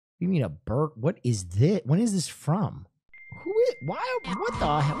You mean a burger? What is this? When is this from? Who is? Why? What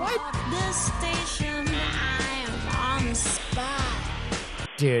the hell? What? This station, I am on the spot.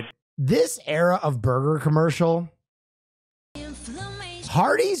 Dude, this era of burger commercial,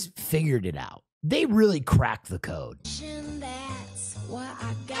 Hardee's figured it out. They really cracked the code. That's what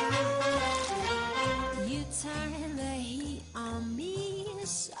I got. You turn the heat on me,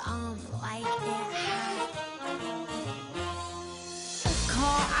 so I'm like it hot.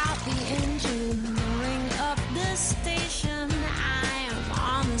 Call out the engine, ring up the station. I am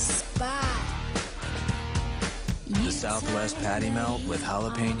on the spot. The Southwest patty melt with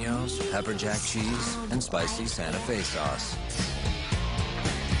jalapenos, pepper jack cheese, and spicy Santa Fe sauce.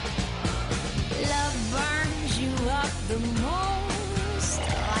 Love burns you up the most,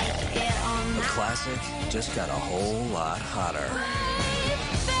 like it or A not. classic just got a whole lot hotter.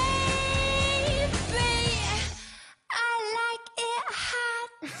 Baby, I like it hot.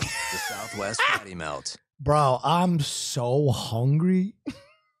 The Southwest patty melt. Bro, I'm so hungry.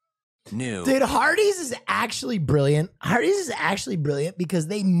 New. Dude, Hardee's is actually brilliant. Hardee's is actually brilliant because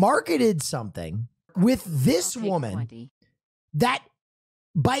they marketed something with this woman that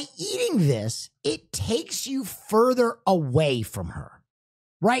by eating this, it takes you further away from her,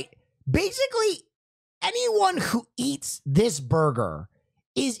 right? Basically, anyone who eats this burger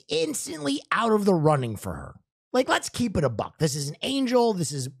is instantly out of the running for her. Like, let's keep it a buck. This is an angel.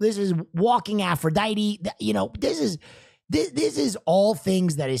 This is walking Aphrodite. You know, this is all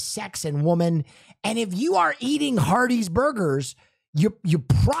things that is sex and woman. And if you are eating Hardee's burgers, you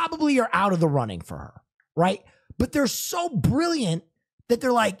probably are out of the running for her, right? But they're so brilliant that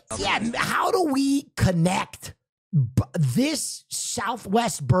they're like, yeah, how do we connect this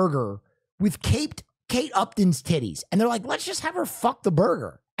Southwest burger with Kate Upton's titties? And they're like, let's just have her fuck the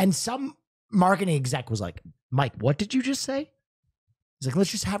burger. And some marketing exec was like, Mike, what did you just say? He's like,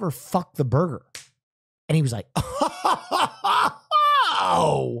 let's just have her fuck the burger. And he was like,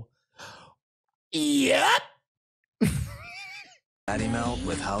 oh, yep. Patty melt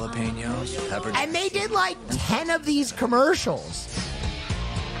with jalapenos, pepper. And they did like 10 of these commercials.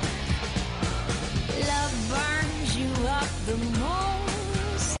 Love burns you up the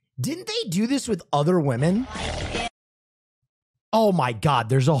most. Didn't they do this with other women? Oh my God,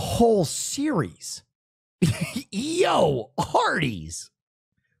 there's a whole series. Yo, Hardee's.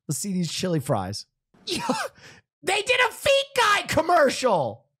 Let's see these chili fries. They did a feet guy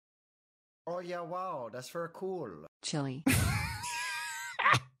commercial. Oh yeah, wow, that's very cool. Chili.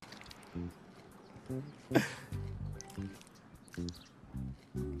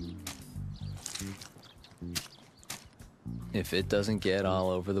 If it doesn't get all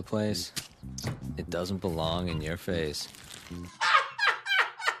over the place, it doesn't belong in your face.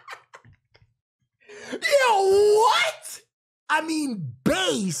 Yo, what? I mean,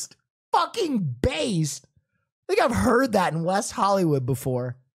 based. Fucking based. I think I've heard that in West Hollywood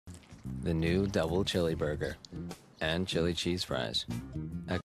before. The new double chili burger and chili cheese fries.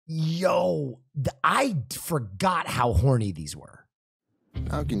 Yo, I forgot how horny these were.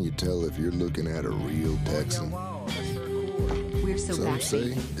 How can you tell if you're looking at a real Texan? Wow, that's very cool. We're so Some say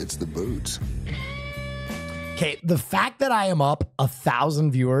backstage. it's the boots. Okay, the fact that I am up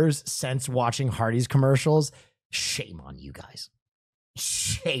 1,000 viewers since watching Hardee's commercials, shame on you guys.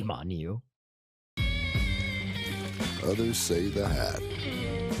 Shame on you. Others say the hat.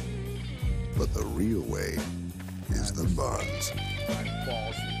 But the real way is the buns. I'm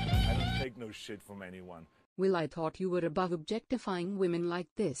false. I don't take no shit from anyone. Will, I thought you were above objectifying women like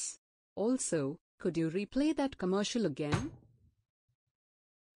this. Also, could you replay that commercial again?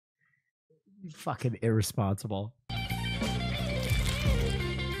 Fucking irresponsible.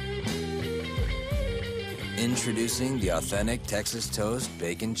 Introducing the authentic Texas Toast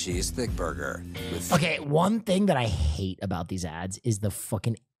Bacon Cheese Thick Burger. With Okay, one thing that I hate about these ads is the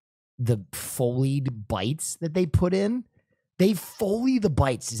Foleyed bites that they put in. They Foley the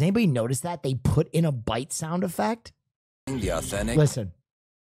bites. Does anybody notice that? They put in a bite sound effect. the authentic Listen,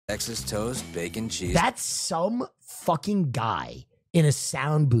 Texas Toast Bacon Cheese. that's some fucking guy in a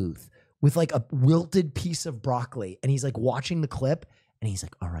sound booth with like a wilted piece of broccoli. And he's like watching the clip and he's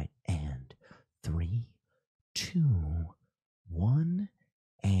like, all right, and 3, 2, 1,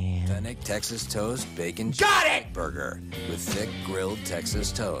 and Authentic Texas Toast Bacon Got Cheese it! Thick Burger with thick grilled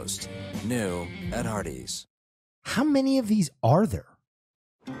Texas toast. New at Hardee's. how many of these are there?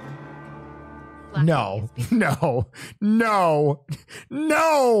 Black No, eyes. no, no,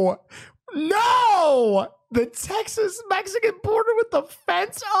 no, no! The Texas-Mexican border with the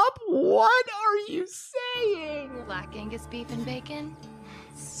fence up? What are you saying? Black Angus beef and bacon.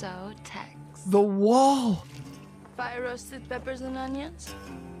 So Tex. The wall. Fire roasted peppers and onions.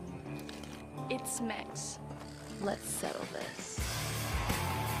 It's Max. Let's settle this.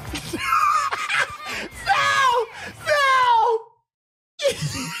 No! No!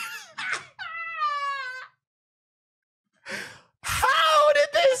 How did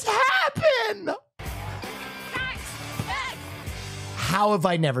this happen? How have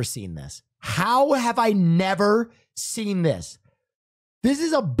I never seen this? How have I never seen this? This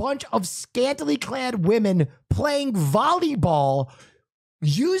is a bunch of scantily clad women playing volleyball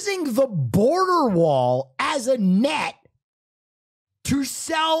using the border wall as a net to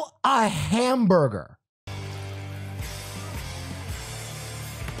sell a hamburger.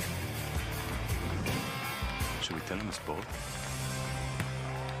 Should we tell him it's both?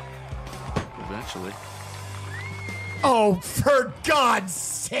 Eventually. Oh, for God's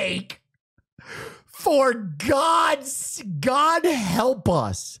sake. For God help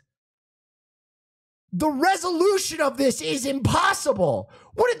us. The resolution of this is impossible.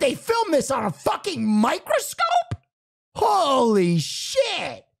 What did they film this on a fucking microscope? Holy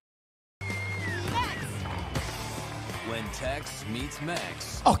shit. When Tex meets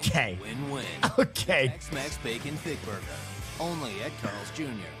Max. Okay. Win-win. Okay. Tex-Mex Bacon Thick Burger. Only at Carl's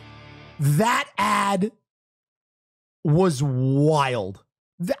Jr. That ad was wild.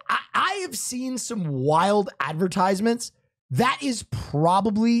 I have seen some wild advertisements. That is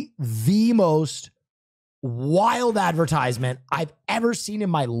probably the most wild advertisement I've ever seen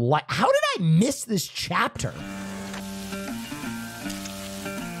in my life. How did I miss this chapter?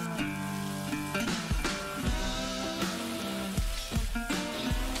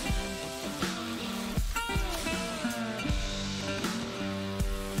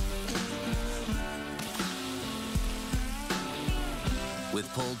 With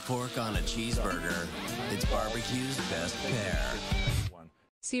pulled pork on a cheeseburger, it's barbecue's best pair.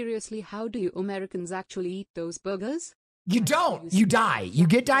 Seriously, how do you Americans actually eat those burgers? You don't. You die. You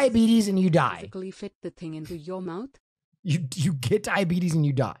get diabetes and you die. Physically fit the thing into your mouth? You get diabetes and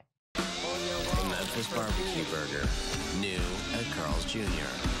you die. Memphis barbecue burger, new at Carl's Jr.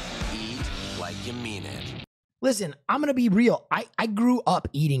 Eat like you mean it. Listen, I'm going to be real. I grew up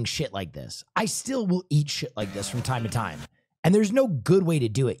eating shit like this. I still will eat shit like this from time to time. And there's no good way to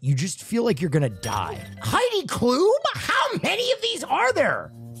do it. You just feel like you're going to die. Heidi Klum? How many of these are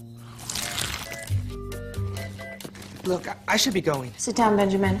there? Look, I should be going. Sit down,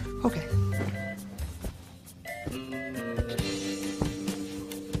 Benjamin. Okay.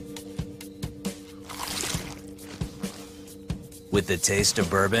 With the taste of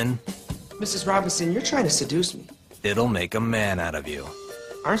bourbon, Mrs. Robinson, you're trying to seduce me. it'll make a man out of you.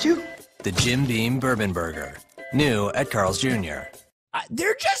 Aren't you? The Jim Beam Bourbon Burger, new at Carl's Jr.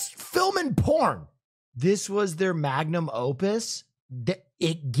 They're just filming porn. This was their magnum opus.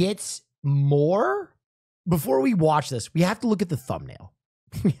 It gets more. Before we watch this, we have to look at the thumbnail.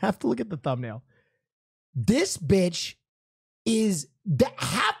 We have to look at the thumbnail. This bitch is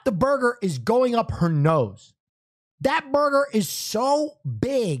half the burger is going up her nose. That burger is so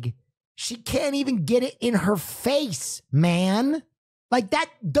big, she can't even get it in her face, man. Like that,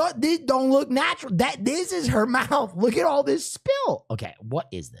 this don't look natural. This is her mouth. Look at all this spill. Okay, what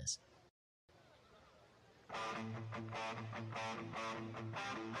is this?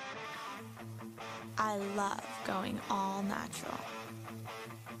 I love going all natural.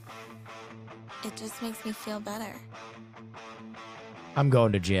 It just makes me feel better. I'm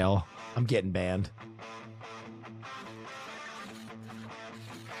going to jail. I'm getting banned.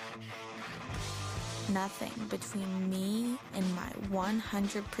 Nothing between me and my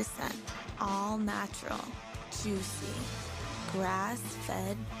 100% all natural, juicy,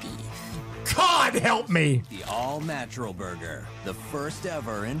 grass-fed beef. God help me! The all-natural burger, the first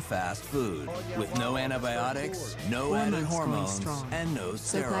ever in fast food, with no antibiotics, no added hormones, and no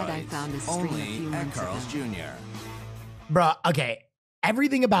So glad I steroids. found this stream a Only few at months Carl's Jr. Bruh, okay.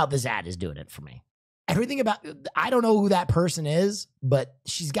 Everything about this ad is doing it for me. Everything about, I don't know who that person is, but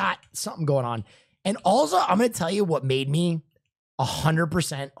she's got something going on. And also, I'm going to tell you what made me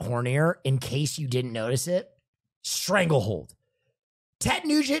 100% hornier in case you didn't notice it. Stranglehold. Ted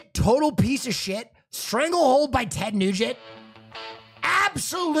Nugent, total piece of shit. Stranglehold by Ted Nugent.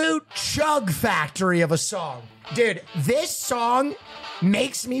 Absolute chug factory of a song. Dude, this song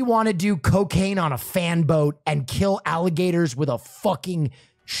makes me want to do cocaine on a fan boat and kill alligators with a fucking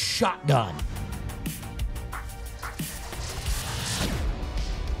shotgun.